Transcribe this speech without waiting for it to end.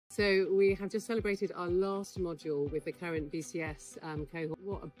So we have just celebrated our last module with the current VCS cohort.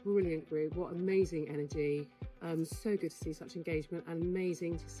 What a brilliant group, what amazing energy. So good to see such engagement, and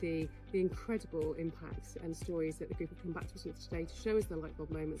amazing to see the incredible impacts and stories that the group have come back to us with today to show us the light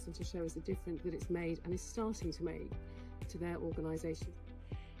bulb moments and to show us the difference that it's made and is starting to make to their organisation.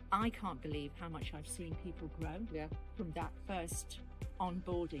 I can't believe how much I've seen people grow from that first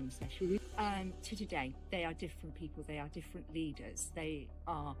onboarding session to today. They are different people, they are different leaders, they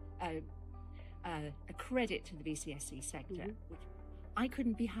are a credit to the VCSE sector. I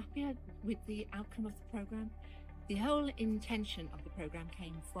couldn't be happier with the outcome of the programme. The whole intention of the programme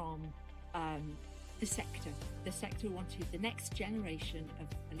came from the sector. The sector wanted the next generation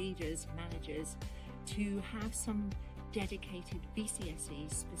of leaders, managers to have some dedicated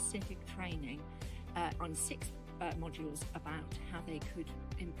VCSE specific training on 6 modules about how they could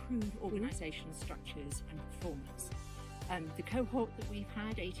improve organisational structures and performance. The cohort that we've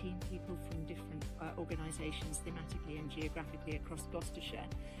had, 18 people from different organisations thematically and geographically across Gloucestershire,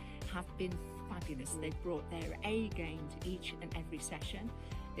 have been fabulous. They've brought their A game to each and every session.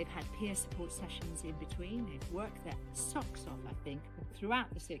 They've had peer support sessions in between. They've worked their socks off, I think,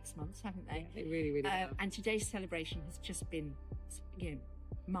 throughout the 6 months, haven't they? Yeah, they really have. And today's celebration has just been,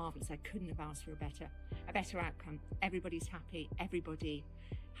 marvellous. I couldn't have asked for a better outcome. Everybody's happy. Everybody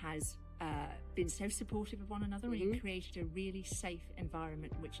has been so supportive of one another, and it created a really safe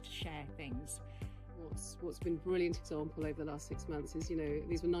environment in which to share things. What's been a brilliant example over the last 6 months is,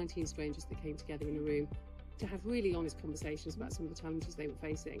 these were 19 strangers that came together in a room to have really honest conversations about some of the challenges they were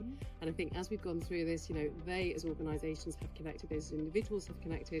facing. And I think as we've gone through this, they as organisations have connected, they as individuals have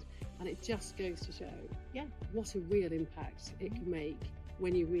connected, and it just goes to show what a real impact it can make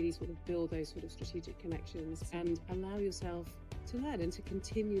when you really sort of build those sort of strategic connections and allow yourself to learn and to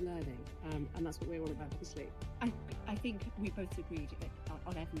continue learning. And that's what we're all about, obviously. I think we both agreed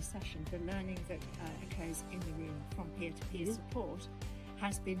on every session, the learning that occurs in the room from peer-to-peer support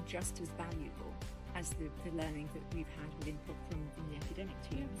has been just as valuable as the learning that we've had with input from the academic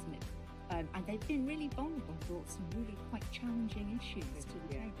team, isn't it? And they've been really vulnerable, brought some really quite challenging issues to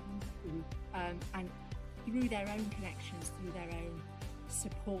the table. And through their own connections, through their own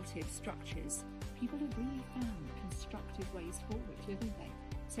supportive structures, people have really found constructive ways forward, haven't they?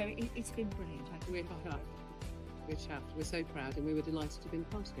 So it's been brilliant. We're chuffed. We're so proud, and we were delighted to have been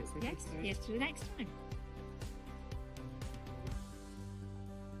part of it. So yes, here's to the next time.